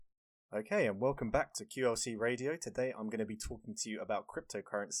Okay, and welcome back to QLC Radio. Today I'm going to be talking to you about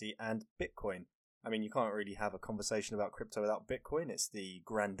cryptocurrency and Bitcoin. I mean, you can't really have a conversation about crypto without Bitcoin. It's the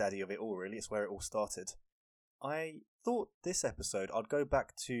granddaddy of it all, really. It's where it all started. I thought this episode I'd go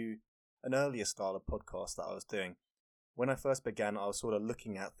back to an earlier style of podcast that I was doing. When I first began, I was sort of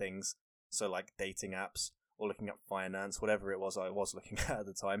looking at things, so like dating apps or looking at finance, whatever it was I was looking at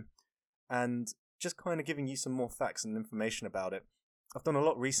the time, and just kind of giving you some more facts and information about it. I've done a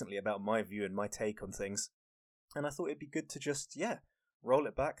lot recently about my view and my take on things, and I thought it'd be good to just, roll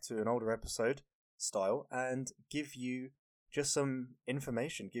it back to an older episode style and give you just some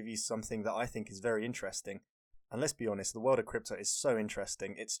information, give you something that I think is very interesting. And let's be honest, the world of crypto is so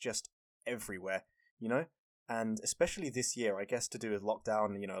interesting. It's just everywhere, and especially this year, I guess to do with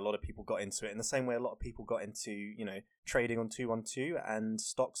lockdown, a lot of people got into it in the same way a lot of people got into, trading on 212 and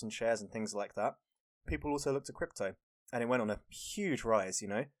stocks and shares and things like that. People also looked at crypto. And it went on a huge rise,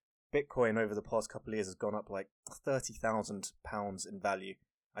 Bitcoin over the past couple of years has gone up like £30,000 in value.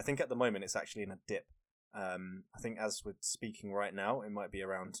 I think at the moment it's actually in a dip. I think as we're speaking right now, it might be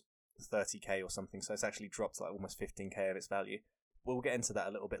around 30k or something. So it's actually dropped like almost 15k of its value. We'll get into that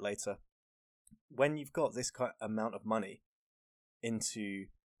a little bit later. When you've got this kind of amount of money into,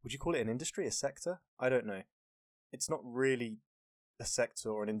 would you call it an industry, a sector? I don't know. It's not really a sector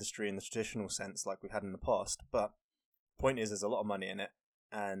or an industry in the traditional sense like we've had in the past, but point is there's a lot of money in it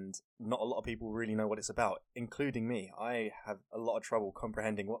and not a lot of people really know what it's about, including me. I have a lot of trouble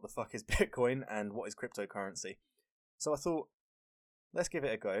comprehending what the fuck is Bitcoin and what is cryptocurrency. So I thought, let's give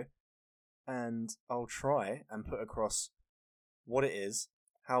it a go and I'll try and put across what it is,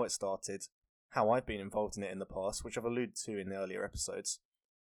 how it started, how I've been involved in it in the past, which I've alluded to in the earlier episodes,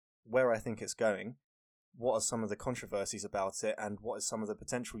 where I think it's going, what are some of the controversies about it, and what are some of the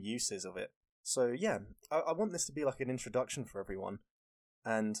potential uses of it. So I want this to be like an introduction for everyone,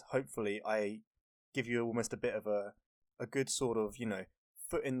 and hopefully I give you almost a bit of a good sort of,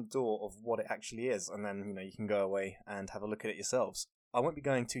 foot in the door of what it actually is, and then, you can go away and have a look at it yourselves. I won't be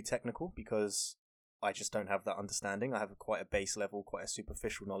going too technical because I just don't have that understanding. I have quite a base level, quite a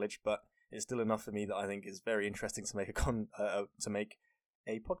superficial knowledge, but it's still enough for me that I think is very interesting to make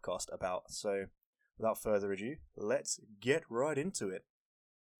a podcast about. So without further ado, let's get right into it.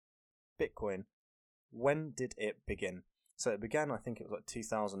 Bitcoin. When did it begin? So it began, I think it was like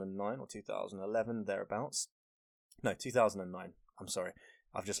 2009 or 2011, thereabouts. No, 2009. I'm sorry.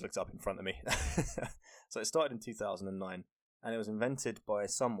 I've just looked up in front of me. So it started in 2009, and it was invented by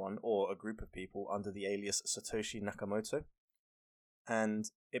someone or a group of people under the alias Satoshi Nakamoto. And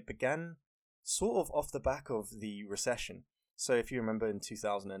it began sort of off the back of the recession. So if you remember in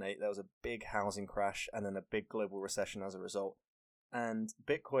 2008, there was a big housing crash and then a big global recession as a result. And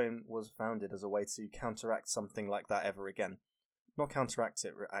Bitcoin was founded as a way to counteract something like that ever again. Not counteract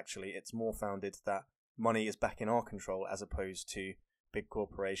it, actually. It's more founded that money is back in our control as opposed to big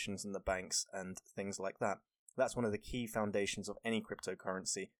corporations and the banks and things like that. That's one of the key foundations of any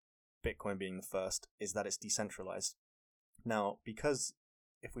cryptocurrency, Bitcoin being the first, is that it's decentralized. Now, because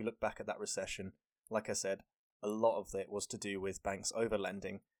if we look back at that recession, like I said, a lot of it was to do with banks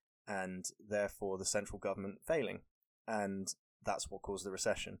overlending and therefore the central government failing. And that's what caused the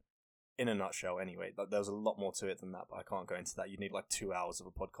recession. In a nutshell, anyway. There was a lot more to it than that, but I can't go into that. You'd need like 2 hours of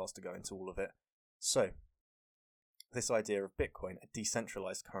a podcast to go into all of it. So, this idea of Bitcoin, a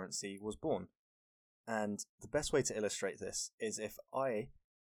decentralized currency, was born. And the best way to illustrate this is if I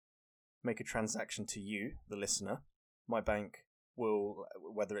make a transaction to you, the listener, my bank will,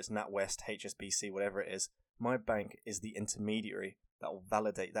 whether it's NatWest, HSBC, whatever it is, my bank is the intermediary that will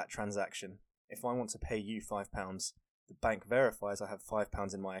validate that transaction. If I want to pay you £5, the bank verifies I have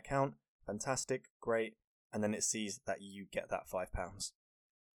 £5 in my account. Fantastic, great. And then it sees that you get that £5.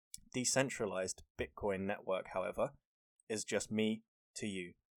 Decentralized Bitcoin network, however, is just me to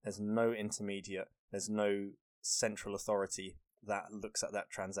you. There's no intermediate. There's no central authority that looks at that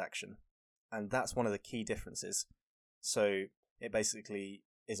transaction. And that's one of the key differences. So it basically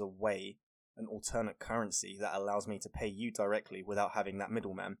is a way, an alternate currency that allows me to pay you directly without having that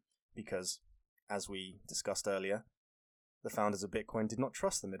middleman. Because, as we discussed earlier, the founders of Bitcoin did not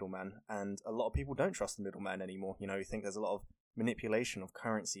trust the middleman, and a lot of people don't trust the middleman anymore. You think there's a lot of manipulation of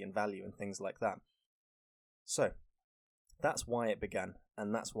currency and value and things like that. So, that's why it began,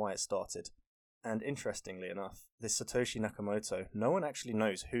 and that's why it started. And interestingly enough, this Satoshi Nakamoto, no one actually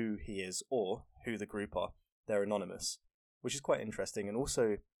knows who he is or who the group are. They're anonymous, which is quite interesting, and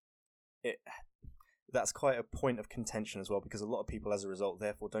also that's quite a point of contention as well, because a lot of people as a result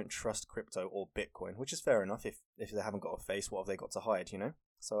therefore don't trust crypto or Bitcoin, which is fair enough. If they haven't got a face, what have they got to hide,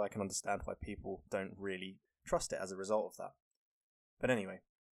 So I can understand why people don't really trust it as a result of that. But anyway,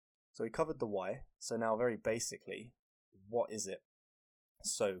 So we covered the why. So now very basically, what is it?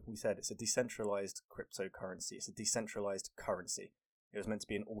 So we said it's a decentralized cryptocurrency. It's a decentralized currency. It was meant to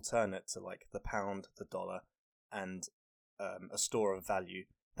be an alternate to like the pound, the dollar, and a store of value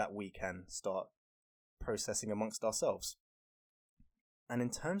that we can start processing amongst ourselves. And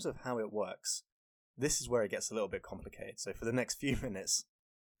in terms of how it works, this is where it gets a little bit complicated. So for the next few minutes,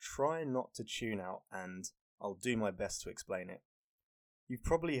 try not to tune out and I'll do my best to explain it. You've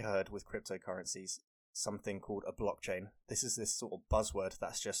probably heard with cryptocurrencies something called a blockchain. This is this sort of buzzword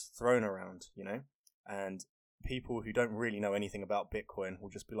that's just thrown around, and people who don't really know anything about Bitcoin will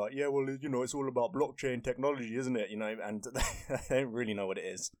just be like, yeah, well, it's all about blockchain technology, isn't it? And they don't really know what it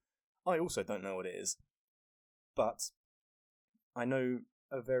is. I also don't know what it is. But I know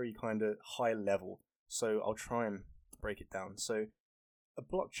a very kind of high level, so I'll try and break it down. So a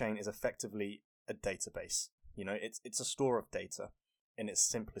blockchain is effectively a database. It's a store of data in its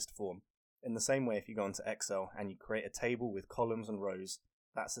simplest form. In the same way, if you go into Excel and you create a table with columns and rows,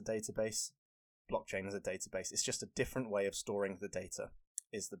 that's a database. Blockchain is a database. It's just a different way of storing the data,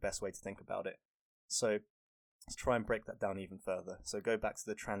 is the best way to think about it. So let's try and break that down even further. So go back to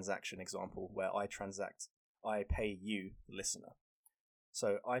the transaction example where I pay you, the listener.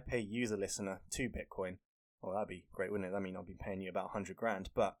 So I pay you, the listener, 2 Bitcoin. Well, that'd be great, wouldn't it? I mean, I'll be paying you about 100 grand,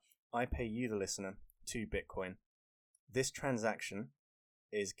 but I pay you, the listener, 2 Bitcoin. This transaction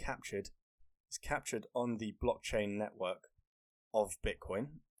is captured on the blockchain network of Bitcoin,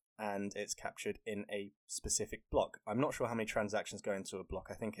 and it's captured in a specific block. I'm not sure how many transactions go into a block.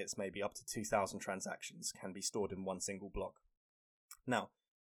 I think it's maybe up to 2,000 transactions can be stored in one single block. Now,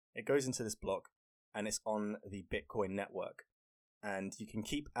 it goes into this block, and it's on the Bitcoin network, and you can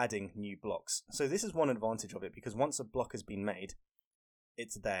keep adding new blocks. So this is one advantage of it, because once a block has been made,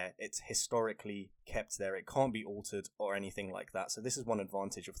 it's there. It's historically kept there. It can't be altered or anything like that. So this is one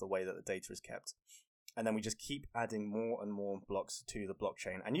advantage of the way that the data is kept. And then we just keep adding more and more blocks to the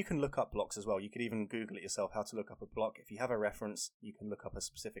blockchain. And you can look up blocks as well. You could even Google it yourself, how to look up a block. If you have a reference, you can look up a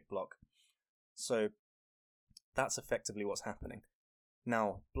specific block. So that's effectively what's happening.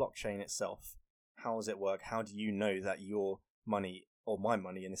 Now, blockchain itself, how does it work? How do you know that your money, or my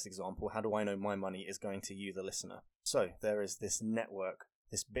money in this example, how do I know my money is going to you, the listener? So there is this network,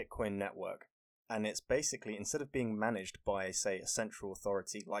 this Bitcoin network, and it's basically, instead of being managed by, say, a central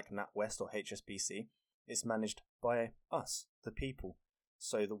authority like NatWest or HSBC, it's managed by us, the people.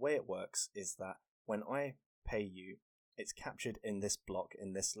 So the way it works is that when I pay you, it's captured in this block,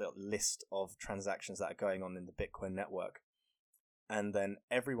 in this little list of transactions that are going on in the Bitcoin network. And then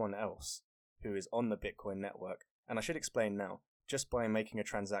everyone else who is on the Bitcoin network, and I should explain now, just by making a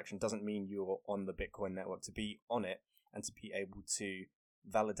transaction doesn't mean you're on the Bitcoin network. To be on it and to be able to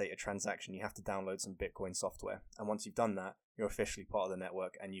validate a transaction, you have to download some Bitcoin software. And once you've done that, you're officially part of the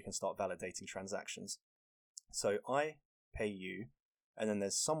network and you can start validating transactions. So I pay you, and then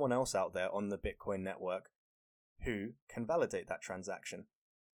there's someone else out there on the Bitcoin network who can validate that transaction.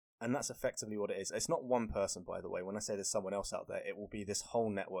 And that's effectively what it is. It's not one person, by the way. When I say there's someone else out there, it will be this whole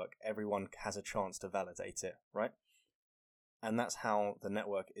network. Everyone has a chance to validate it, right? And that's how the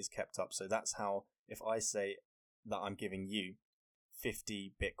network is kept up. So that's how, if I say that I'm giving you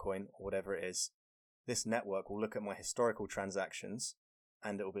 50 Bitcoin or whatever it is, this network will look at my historical transactions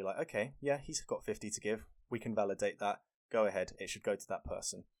and it will be like, okay, yeah, he's got 50 to give. We can validate that. Go ahead. It should go to that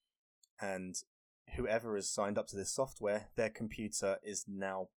person. And whoever is signed up to this software, their computer is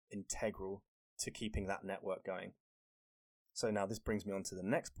now integral to keeping that network going. So now this brings me on to the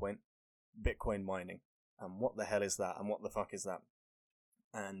next point, Bitcoin mining. And what the hell is that? And what the fuck is that?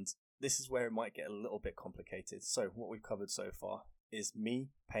 And this is where it might get a little bit complicated. So what we've covered so far is me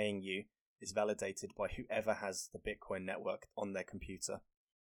paying you is validated by whoever has the Bitcoin network on their computer.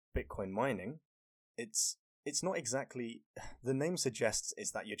 Bitcoin mining, it's not exactly, the name suggests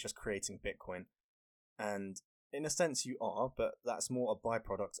is that you're just creating Bitcoin. And in a sense you are, but that's more a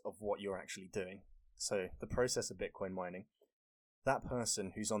byproduct of what you're actually doing. So the process of Bitcoin mining, that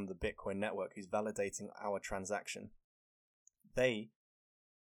person who's on the Bitcoin network, who's validating our transaction, they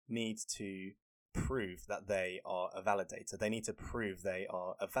need to prove that they are a validator. They need to prove they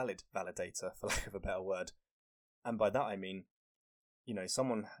are a valid validator, for lack of a better word. And by that I mean,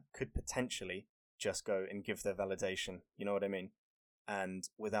 someone could potentially just go and give their validation, you know what I mean? And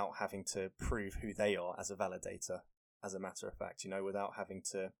without having to prove who they are as a validator, as a matter of fact, without having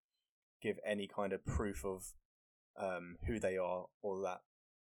to give any kind of proof of who they are or that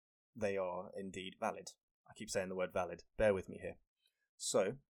they are indeed valid. I keep saying the word valid. Bear with me here.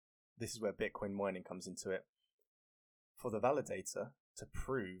 So this is where Bitcoin mining comes into it. For the validator to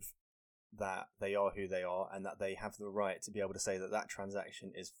prove that they are who they are and that they have the right to be able to say that that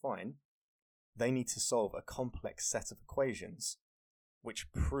transaction is fine, they need to solve a complex set of equations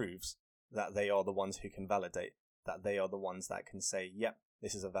which proves that they are the ones who can validate, that they are the ones that can say, yep,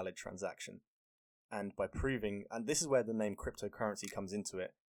 this is a valid transaction. And by proving, and this is where the name cryptocurrency comes into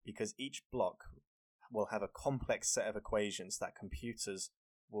it, because each block will have a complex set of equations that computers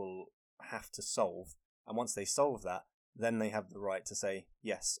will have to solve. And once they solve that, then they have the right to say,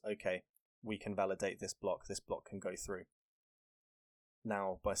 yes, okay, we can validate this block can go through.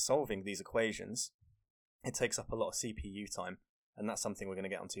 Now, by solving these equations, it takes up a lot of CPU time, and that's something we're going to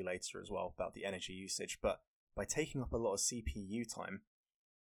get onto later as well, about the energy usage. But by taking up a lot of CPU time,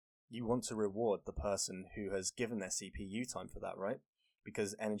 you want to reward the person who has given their CPU time for that, right?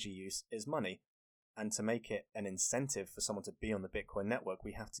 Because energy use is money. And to make it an incentive for someone to be on the Bitcoin network,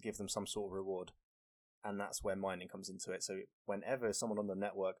 we have to give them some sort of reward. And that's where mining comes into it. So whenever someone on the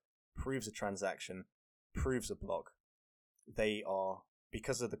network proves a transaction, proves a block, they are,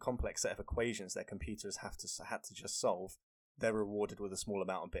 because of the complex set of equations their computers had to just solve, they're rewarded with a small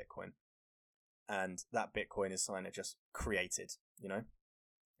amount of Bitcoin. And that Bitcoin is something that just created,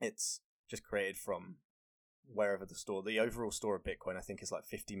 It's just created from wherever the overall store of Bitcoin, I think, is like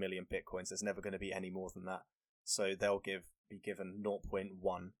 50 million Bitcoins. There's never going to be any more than that. So they'll be given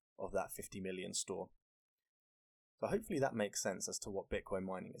 0.1 of that 50 million store. So hopefully that makes sense as to what Bitcoin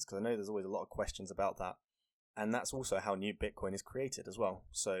mining is, because I know there's always a lot of questions about that. And that's also how new Bitcoin is created as well.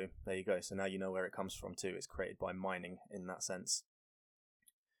 So there you go. So now you know where it comes from too. It's created by mining in that sense.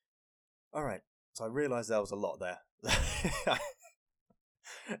 All right. So I realized there was a lot there.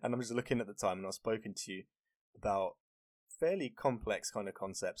 And I'm just looking at the time, and I've spoken to you about fairly complex kind of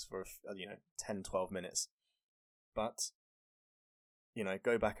concepts for 10, 12 minutes. But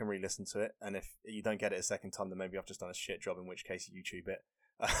go back and re-listen to it, and if you don't get it a second time, then maybe I've just done a shit job, in which case YouTube it.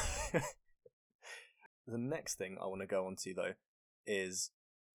 The next thing I want to go on to, though, is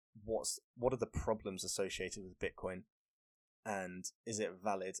what are the problems associated with Bitcoin, and is it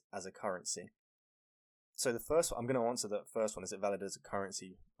valid as a currency? So I'm going to answer the first one, is it valid as a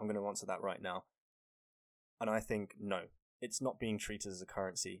currency? I'm going to answer that right now. And I think no, it's not being treated as a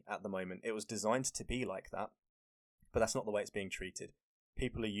currency at the moment. It was designed to be like that, but that's not the way it's being treated.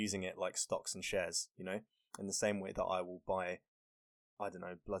 People are using it like stocks and shares, in the same way that I will buy, I don't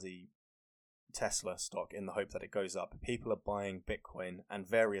know, bloody Tesla stock in the hope that it goes up. People are buying Bitcoin and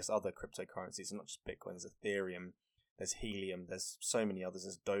various other cryptocurrencies, and not just Bitcoin. There's Ethereum, there's Helium, there's so many others,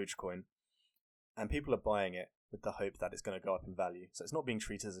 there's Dogecoin. And people are buying it with the hope that it's going to go up in value. So it's not being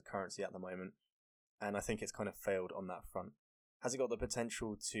treated as a currency at the moment. And I think it's kind of failed on that front. Has it got the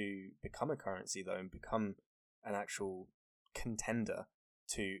potential to become a currency, though, and become an actual contender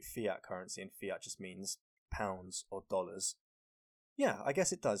to fiat currency? And fiat just means pounds or dollars. Yeah, I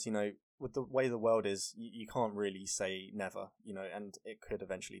guess it does. With the way the world is, you can't really say never, and it could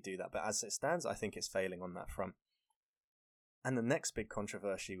eventually do that. But as it stands, I think it's failing on that front. And the next big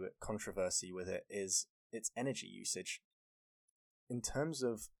controversy with it is its energy usage. In terms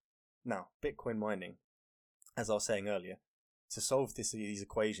of, now, Bitcoin mining, as I was saying earlier, to solve these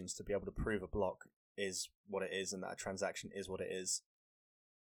equations, to be able to prove a block is what it is and that a transaction is what it is,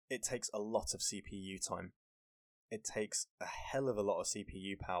 it takes a lot of CPU time. It takes a hell of a lot of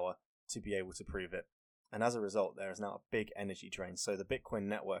CPU power to be able to prove it. And as a result, there is now a big energy drain. So the Bitcoin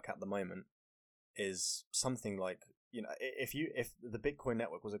network at the moment is something like, if the Bitcoin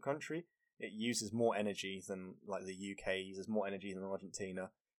network was a country, it uses more energy than like the UK, uses more energy than Argentina.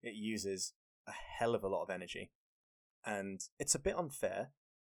 It uses a hell of a lot of energy. And it's a bit unfair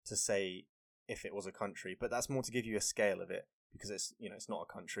to say if it was a country, but that's more to give you a scale of it, because it's not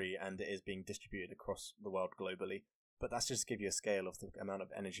a country and it is being distributed across the world globally. But that's just to give you a scale of the amount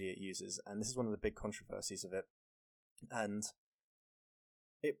of energy it uses. And this is one of the big controversies of it. And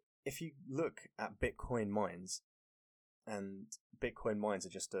if you look at Bitcoin mines, and Bitcoin mines are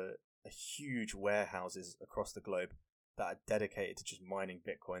just a huge warehouses across the globe that are dedicated to just mining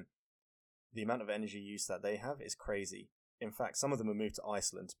Bitcoin. The amount of energy use that they have is crazy. In fact, some of them are moved to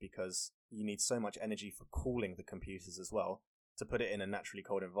Iceland because you need so much energy for cooling the computers as well. To put it in a naturally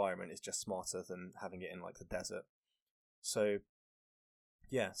cold environment is just smarter than having it in like the desert. So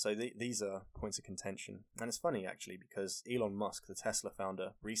yeah, these are points of contention. And it's funny actually, because Elon Musk, the Tesla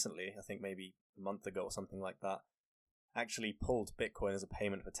founder, recently, I think maybe a month ago or something like that, actually pulled Bitcoin as a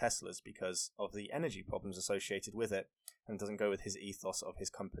payment for Teslas because of the energy problems associated with it, and it doesn't go with his ethos of his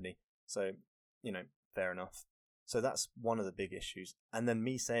company. So, fair enough. So that's one of the big issues. And then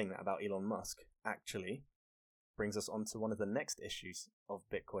me saying that about Elon Musk actually brings us on to one of the next issues of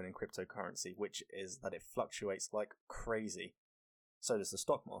Bitcoin and cryptocurrency, which is that it fluctuates like crazy. So does the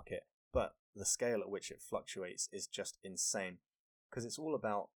stock market. but the scale at which it fluctuates is just insane, because it's all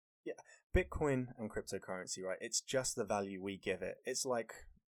about Bitcoin and cryptocurrency, right? It's just the value we give it. It's like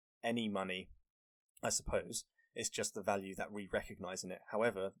any money, I suppose. It's just the value that we recognize in it.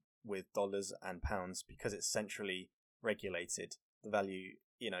 However, with dollars and pounds, because it's centrally regulated, the value,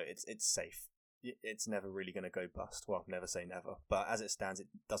 it's safe. It's never really going to go bust. Well, never say never, but as it stands, it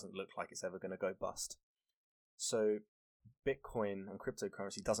doesn't look like it's ever going to go bust. So Bitcoin and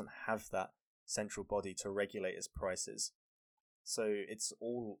cryptocurrency doesn't have that central body to regulate its prices. So it's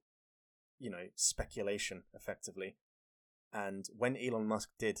all, speculation, effectively. And when Elon Musk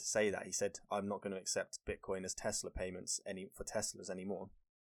did say that, he said, I'm not going to accept Bitcoin as Tesla payments for Teslas anymore.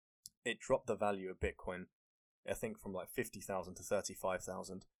 It dropped the value of Bitcoin, I think, from like 50,000 to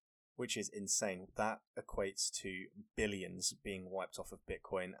 35,000, which is insane. That equates to billions being wiped off of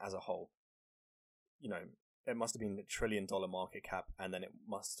Bitcoin as a whole. It must have been $1 trillion market cap, and then it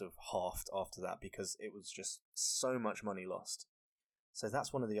must have halved after that because it was just so much money lost. So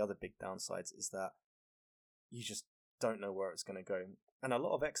that's one of the other big downsides, is that you just don't know where it's going to go. And a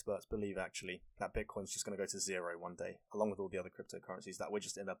lot of experts believe, actually, that Bitcoin's just going to go to zero one day, along with all the other cryptocurrencies, that we're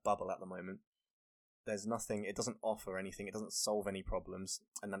just in a bubble at the moment. There's nothing, it doesn't offer anything, it doesn't solve any problems,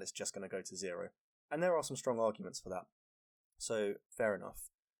 and that it's just going to go to zero. And there are some strong arguments for that. So, fair enough.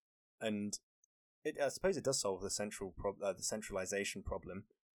 And I suppose it does solve the centralization problem,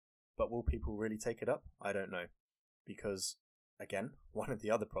 but will people really take it up? I don't know. Because, again, one of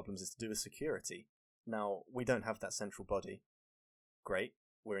the other problems is to do with security. Now, we don't have that central body. Great,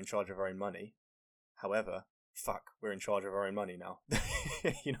 we're in charge of our own money. However, we're in charge of our own money now.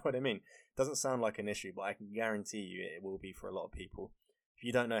 You know what I mean? Doesn't sound like an issue, but I can guarantee you it will be for a lot of people. If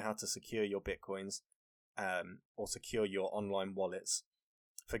you don't know how to secure your Bitcoins, or secure your online wallets,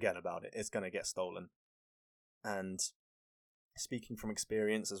 forget about it. It's going to get stolen. And speaking from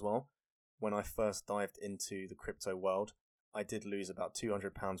experience as well, when I first dived into the crypto world, I did lose about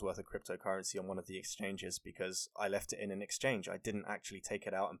 £200 worth of cryptocurrency on one of the exchanges because I left it in an exchange. I didn't actually take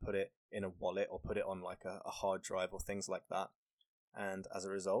it out and put it in a wallet or put it on like a hard drive or things like that. And as a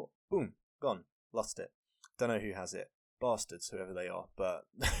result, boom, gone, lost it. Don't know who has it. Bastards, whoever they are. But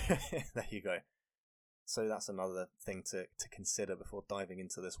there you go. So that's another thing to consider before diving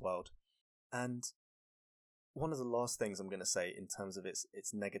into this world. And one of the last things I'm going to say in terms of its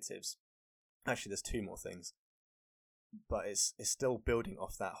negatives, actually there's two more things, but it's still building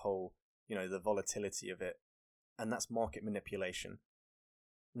off that whole, the volatility of it, and that's market manipulation.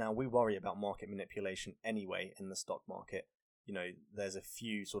 Now, we worry about market manipulation anyway in the stock market. There's a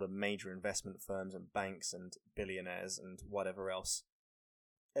few sort of major investment firms and banks and billionaires and whatever else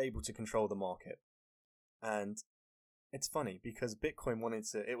able to control the market. And it's funny because Bitcoin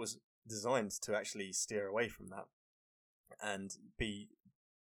it was designed to actually steer away from that and be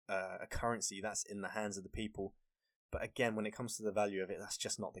a currency that's in the hands of the people. But again, when it comes to the value of it, that's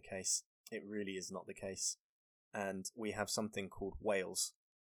just not the case. It really is not the case. And we have something called whales.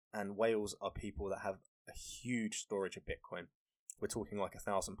 And whales are people that have a huge storage of Bitcoin. We're talking like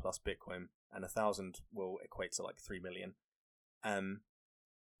 1,000 plus Bitcoin, and 1,000 will equate to like 3 million.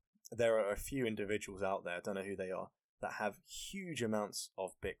 There are a few individuals out there, I don't know who they are, that have huge amounts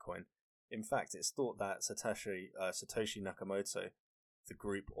of Bitcoin. In fact, it's thought that Satoshi Nakamoto, the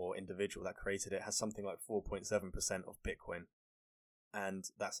group or individual that created it, has something like 4.7% of Bitcoin. And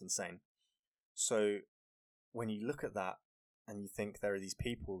that's insane. So when you look at that and you think there are these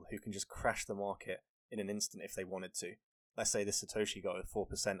people who can just crash the market in an instant if they wanted to. Let's say this Satoshi guy with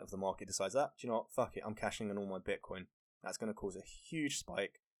 4% of the market decides that, do you know what, fuck it, I'm cashing in all my Bitcoin. That's going to cause a huge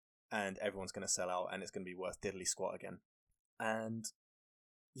spike and everyone's going to sell out and it's going to be worth diddly squat again. And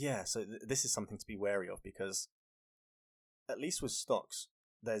yeah, so this is something to be wary of, because at least with stocks,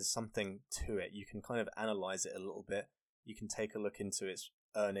 there's something to it. You can kind of analyze it a little bit. You can take a look into its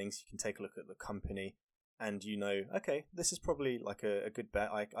earnings. You can take a look at the company and okay, this is probably like a good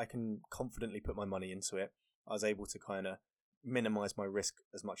bet. I can confidently put my money into it. I was able to kind of minimize my risk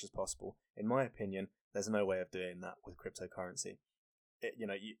as much as possible. In my opinion, there's no way of doing that with cryptocurrency.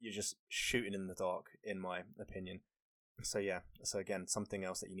 You're just shooting in the dark, in my opinion. So yeah, so again, something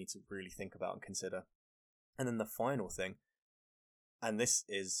else that you need to really think about and consider. And then the final thing, and this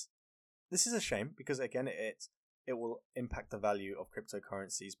is a shame because again, it will impact the value of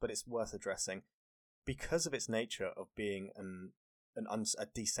cryptocurrencies, but it's worth addressing because of its nature of being a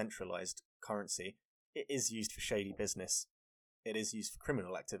decentralized currency. It is used for shady business. It is used for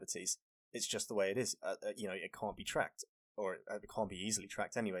criminal activities. It's just the way it is. It can't be tracked, or it can't be easily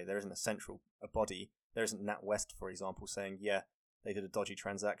tracked anyway. There isn't a body. There isn't NatWest, for example, saying, yeah, they did a dodgy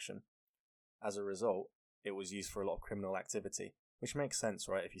transaction. As a result, it was used for a lot of criminal activity. which makes sense,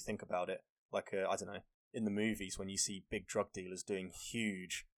 right? If you think about it, like, I don't know, in the movies when you see big drug dealers doing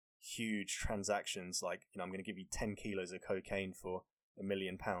huge transactions, like, I'm going to give you 10 kilos of cocaine for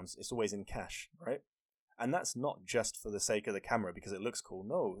 £1,000,000, it's always in cash, right? And that's not just for the sake of the camera because it looks cool.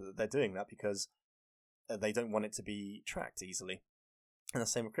 No, they're doing that because they don't want it to be tracked easily. And the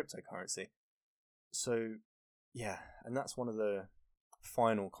same with cryptocurrency. So, yeah, and that's one of the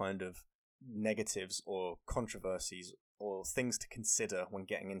final kind of negatives or controversies or things to consider when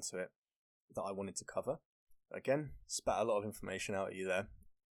getting into it that I wanted to cover. Again, spat a lot of information out at you there.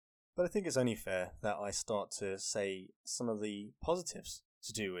 But I think it's only fair that I start to say some of the positives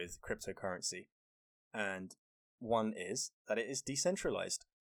to do with cryptocurrency. And one is that it is decentralized.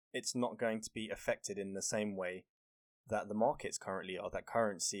 It's not going to be affected in the same way that the markets currently are, that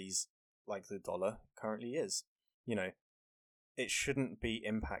currencies like the dollar currently is. It shouldn't be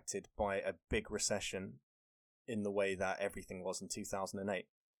impacted by a big recession in the way that everything was in 2008.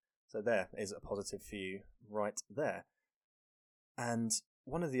 So there is a positive for you right there. And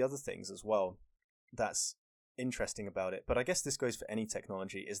one of the other things as well that's interesting about it, but I guess this goes for any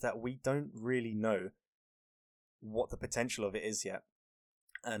technology, is that we don't really know what the potential of it is yet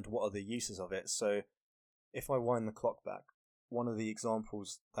and what are the uses of it. So if I wind the clock back, one of the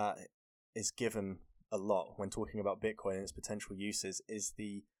examples that is given a lot when talking about Bitcoin and its potential uses is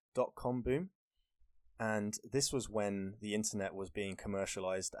the dot-com boom. And this was when the internet was being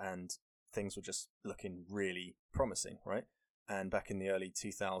commercialized and things were just looking really promising, right? And back in the early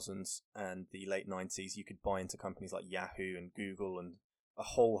 2000s and the late 90s, you could buy into companies like Yahoo and Google and a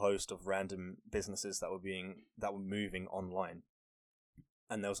whole host of random businesses that were moving online.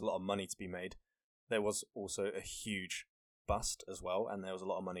 And there was a lot of money to be made. There was also a huge bust as well, and there was a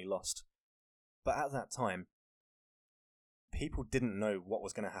lot of money lost. But at that time, people didn't know what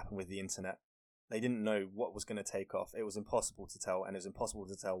was going to happen with the internet. They didn't know what was going to take off. It was impossible to tell, and it was impossible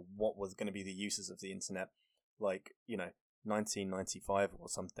to tell what was going to be the uses of the internet. Like, 1995 or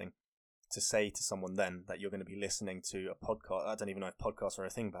something, to say to someone then that you're going to be listening to a podcast. I don't even know if podcasts were a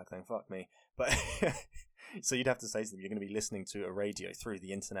thing back then, fuck me. But so you'd have to say to them, you're going to be listening to a radio through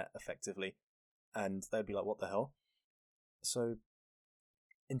the internet effectively. And they'd be like, what the hell? So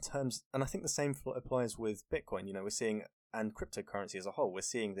and I think the same applies with Bitcoin. We're seeing, and cryptocurrency as a whole, we're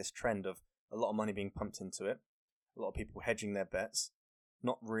seeing this trend of a lot of money being pumped into it, a lot of people hedging their bets,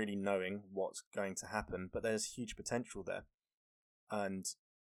 not really knowing what's going to happen, but there's huge potential there. And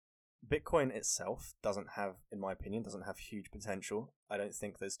Bitcoin itself in my opinion, doesn't have huge potential. I don't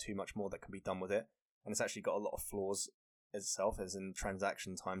think there's too much more that can be done with it. And it's actually got a lot of flaws itself, as in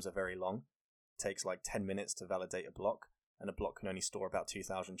transaction times are very long. It takes like 10 minutes to validate a block, and a block can only store about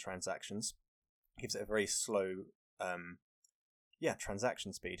 2,000 transactions. It gives it a very slow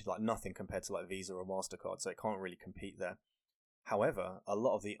transaction speed, like nothing compared to like Visa or MasterCard, so it can't really compete there. However, a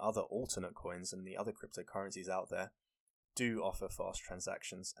lot of the other alternate coins and the other cryptocurrencies out there do offer fast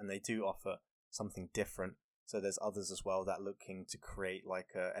transactions, and they do offer something different. So there's others as well that are looking to create like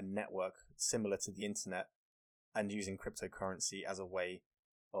a network similar to the internet and using cryptocurrency as a way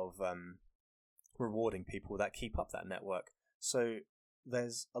of rewarding people that keep up that network. So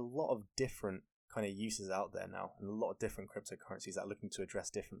there's a lot of different kind of uses out there now, and a lot of different cryptocurrencies that are looking to address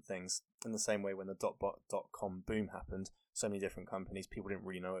different things. In the same way when the dot-com boom happened, so many different companies, people didn't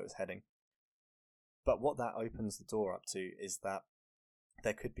really know where it was heading. But what that opens the door up to is that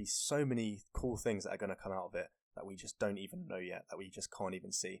there could be so many cool things that are going to come out of it that we just don't even know yet, that we just can't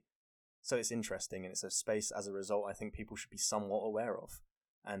even see. So it's interesting, and it's a space, as a result, I think people should be somewhat aware of.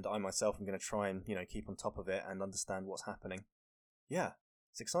 And I myself am going to try and, keep on top of it and understand what's happening. Yeah,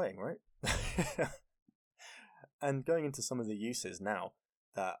 it's exciting, right? And going into some of the uses now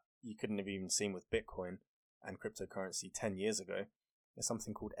that you couldn't have even seen with Bitcoin and cryptocurrency 10 years ago, there's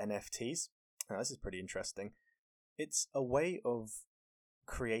something called NFTs. Now, this is pretty interesting. It's a way of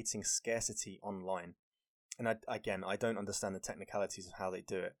creating scarcity online. And I don't understand the technicalities of how they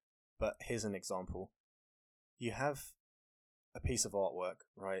do it, but here's an example. You have a piece of artwork,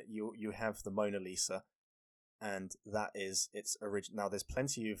 right? You have the Mona Lisa, and that is its original. Now, there's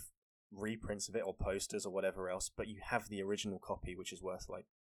plenty of reprints of it or posters or whatever else, but you have the original copy, which is worth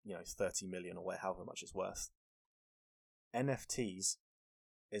 30 million or however much it's worth. NFTs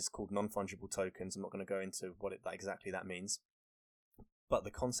is called non-fungible tokens. I'm not going to go into what exactly that means, but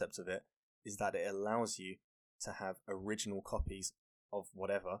the concept of it is that it allows you to have original copies of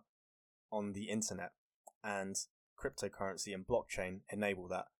whatever on the internet, and cryptocurrency and blockchain enable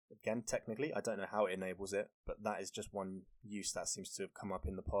that. Again, technically, I don't know how it enables it, but that is just one use that seems to have come up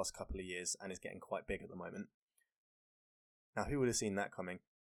in the past couple of years and is getting quite big at the moment. Now, who would have seen that coming?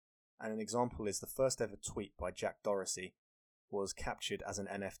 And an example is the first ever tweet by Jack Dorsey was captured as an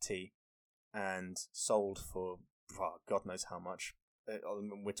NFT and sold for God knows how much.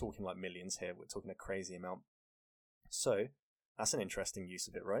 We're talking like millions here. We're talking a crazy amount. So that's an interesting use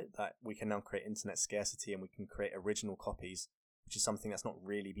of it, right? That we can now create internet scarcity and we can create original copies, which is something that's not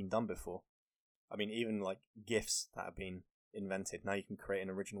really been done before. I mean, even like GIFs that have been invented, now you can create an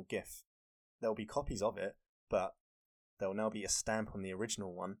original GIF. There'll be copies of it, but there'll now be a stamp on the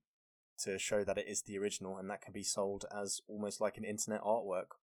original one to show that it is the original, and that can be sold as almost like an internet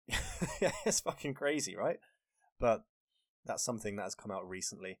artwork. Yeah, it's fucking crazy, right? But that's something that has come out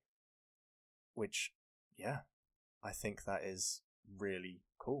recently, which, yeah, I think that is really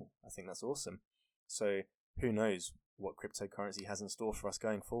cool. I think that's awesome. So who knows what cryptocurrency has in store for us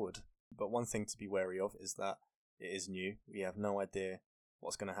going forward. But one thing to be wary of is that it is new. We have no idea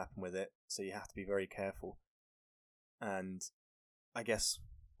what's going to happen with it, so you have to be very careful. And I guess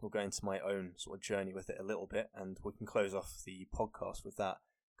we'll go into my own sort of journey with it a little bit, and we can close off the podcast with that,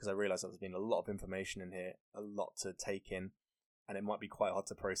 because I realise that there's been a lot of information in here, a lot to take in, and it might be quite hard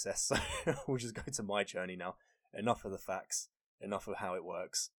to process. So we'll just go to my journey now. Enough of the facts, enough of how it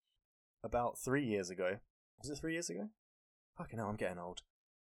works. About 3 years ago, was it 3 years ago? Fucking hell, I'm getting old.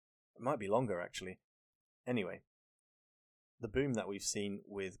 It might be longer, actually. Anyway, the boom that we've seen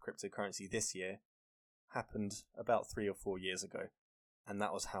with cryptocurrency this year happened about 3 or 4 years ago, and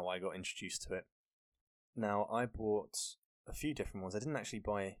that was how I got introduced to it. Now, I bought a few different ones. I didn't actually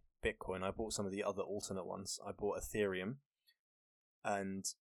buy Bitcoin. I bought some of the other alternate ones. I bought Ethereum and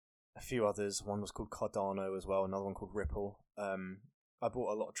a few others. One was called Cardano as well, another one called Ripple. I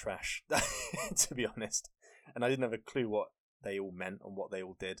bought a lot of trash, to be honest, and I didn't have a clue what they all meant and what they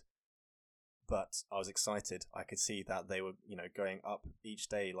all did. But I was excited. I could see that they were, going up each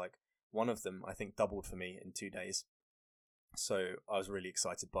day. Like, one of them, I think, doubled for me in 2 days. So I was really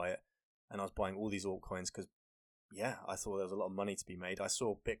excited by it. And I was buying all these altcoins because, yeah, I thought there was a lot of money to be made. I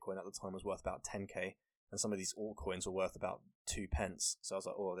saw Bitcoin at the time was worth about 10k, and some of these altcoins were worth about 2 pence. So I was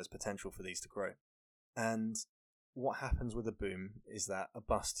like, oh, there's potential for these to grow. And what happens with a boom is that a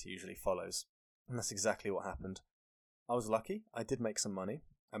bust usually follows. And that's exactly what happened. I was lucky. I did make some money.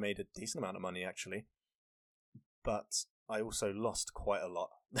 I made a decent amount of money, actually. But I also lost quite a lot.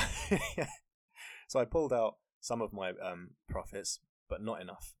 So I pulled out some of my profits, but not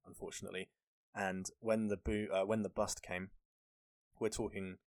enough, unfortunately. And when the bust came, we're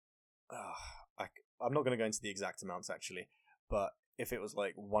talking... I'm not going to go into the exact amounts, actually. But if it was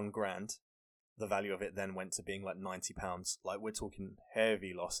like $1,000, the value of it then went to being like £90. Like, we're talking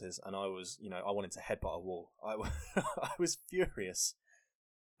heavy losses. And I was, I wanted to headbutt a wall. I was furious.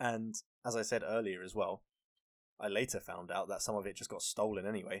 And as I said earlier as well, I later found out that some of it just got stolen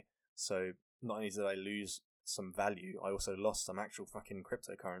anyway. So not only did I lose some value, I also lost some actual fucking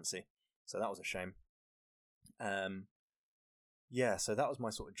cryptocurrency. So that was a shame. Yeah, so that was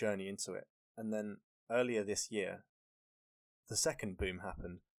my sort of journey into it. And then earlier this year, the second boom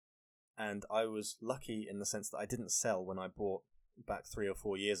happened. And I was lucky in the sense that I didn't sell when I bought back 3 or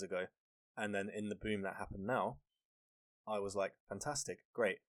 4 years ago. And then in the boom that happened now, I was like, fantastic,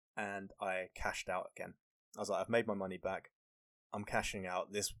 great. And I cashed out again. I was like, I've made my money back. I'm cashing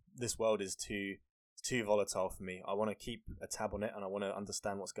out. This world is too volatile for me. I want to keep a tab on it and I want to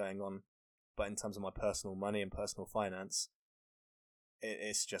understand what's going on. But in terms of my personal money and personal finance,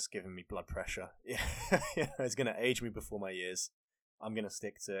 it's just giving me blood pressure. Yeah, it's going to age me before my years. I'm going to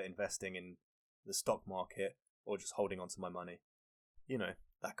stick to investing in the stock market or just holding on to my money.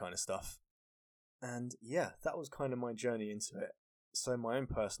 That kind of stuff. And yeah, that was kind of my journey into it. So my own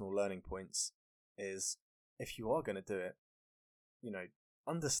personal learning points is, if you are going to do it,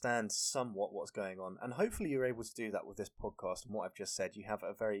 understand somewhat what's going on. And hopefully you're able to do that with this podcast and what I've just said. You have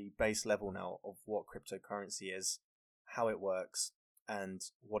a very base level now of what cryptocurrency is, how it works, and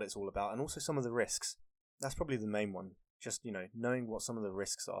what it's all about, and also some of the risks. That's probably the main one. Just, knowing what some of the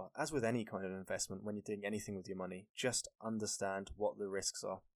risks are. As with any kind of investment, when you're doing anything with your money, just understand what the risks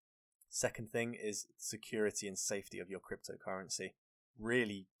are. Second thing is security and safety of your cryptocurrency.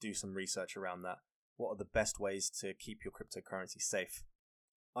 Really do some research around that. What are the best ways to keep your cryptocurrency safe?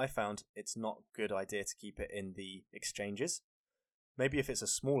 I found it's not a good idea to keep it in the exchanges. Maybe if it's a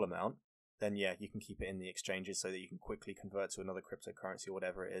small amount, then yeah, you can keep it in the exchanges so that you can quickly convert to another cryptocurrency or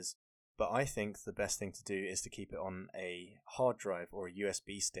whatever it is. But I think the best thing to do is to keep it on a hard drive or a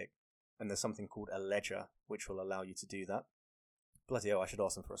USB stick. And there's something called a ledger, which will allow you to do that. Bloody hell, I should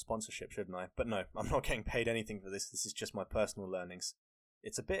ask them for a sponsorship, shouldn't I? But no, I'm not getting paid anything for this. This is just my personal learnings.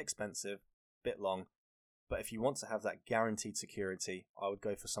 It's a bit expensive, a bit long, but if you want to have that guaranteed security, I would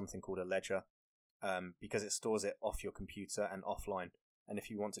go for something called a ledger, because it stores it off your computer and offline. And if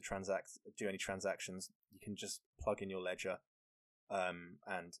you want to do any transactions, you can just plug in your ledger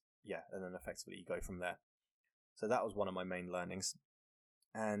and then effectively you go from there. So that was one of my main learnings.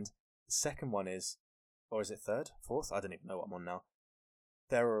 And the second one is, or is it third, fourth? I don't even know what I'm on now.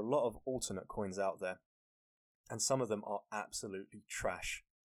 There are a lot of alternate coins out there, and some of them are absolutely trash.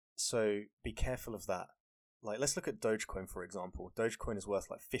 So be careful of that. Like, let's look at Dogecoin, for example. Dogecoin is worth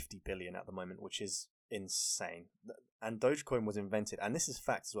like 50 billion at the moment, which is insane. And Dogecoin was invented, and this is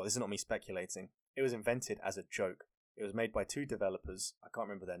fact as well, this is not me speculating, it was invented as a joke. It was made by two developers, I can't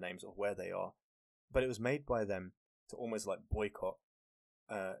remember their names or where they are, but it was made by them to almost like boycott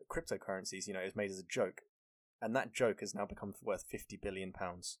cryptocurrencies. It was made as a joke. And that joke has now become worth £50 billion,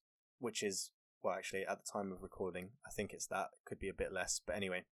 which is, well, actually, at the time of recording, I think it's that. It could be a bit less. But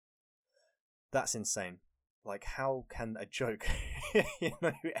anyway, that's insane. Like, how can a joke,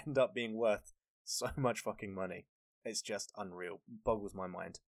 end up being worth so much fucking money? It's just unreal. Boggles my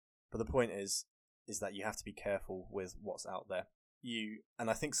mind. But the point is that you have to be careful with what's out there. And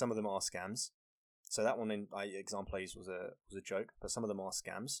I think some of them are scams. So that one example I used was a joke, but some of them are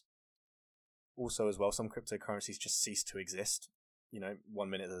scams. Also, as well, some cryptocurrencies just cease to exist. 1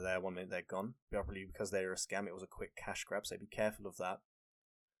 minute they're there, 1 minute they're gone. Probably because they're a scam, it was a quick cash grab, so be careful of that.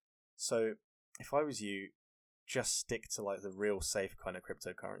 So, if I was you, just stick to like the real safe kind of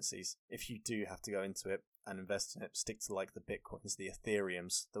cryptocurrencies. If you do have to go into it and invest in it, stick to like the Bitcoins, the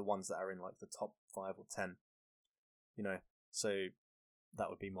Ethereums, the ones that are in like the top 5 or 10. So that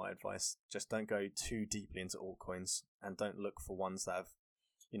would be my advice. Just don't go too deeply into altcoins, and don't look for ones that have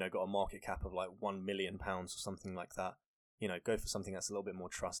got a market cap of like £1 million or something like that. Go for something that's a little bit more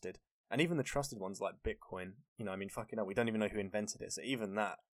trusted. And even the trusted ones like Bitcoin, fucking hell, we don't even know who invented it. So even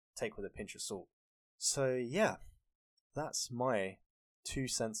that, take with a pinch of salt. So yeah, that's my 2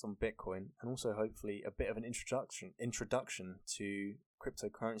 cents on Bitcoin, and also hopefully a bit of an introduction to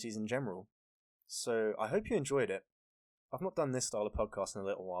cryptocurrencies in general. So I hope you enjoyed it. I've not done this style of podcast in a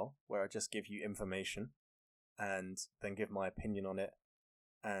little while, where I just give you information and then give my opinion on it.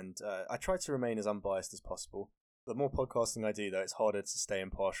 And I try to remain as unbiased as possible. The more podcasting I do, though, it's harder to stay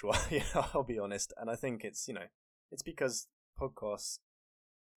impartial. I'll be honest. And I think it's because podcasts,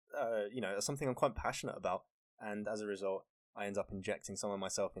 are something I'm quite passionate about. And as a result, I end up injecting some of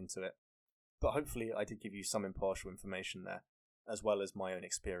myself into it. But hopefully I did give you some impartial information there, as well as my own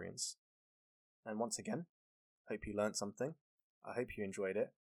experience. And once again, hope you learned something. I hope you enjoyed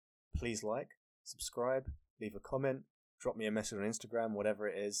it. Please like, subscribe, leave a comment, drop me a message on Instagram, whatever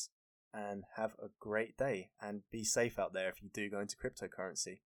it is, and have a great day. And be safe out there if you do go into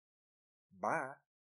cryptocurrency. Bye.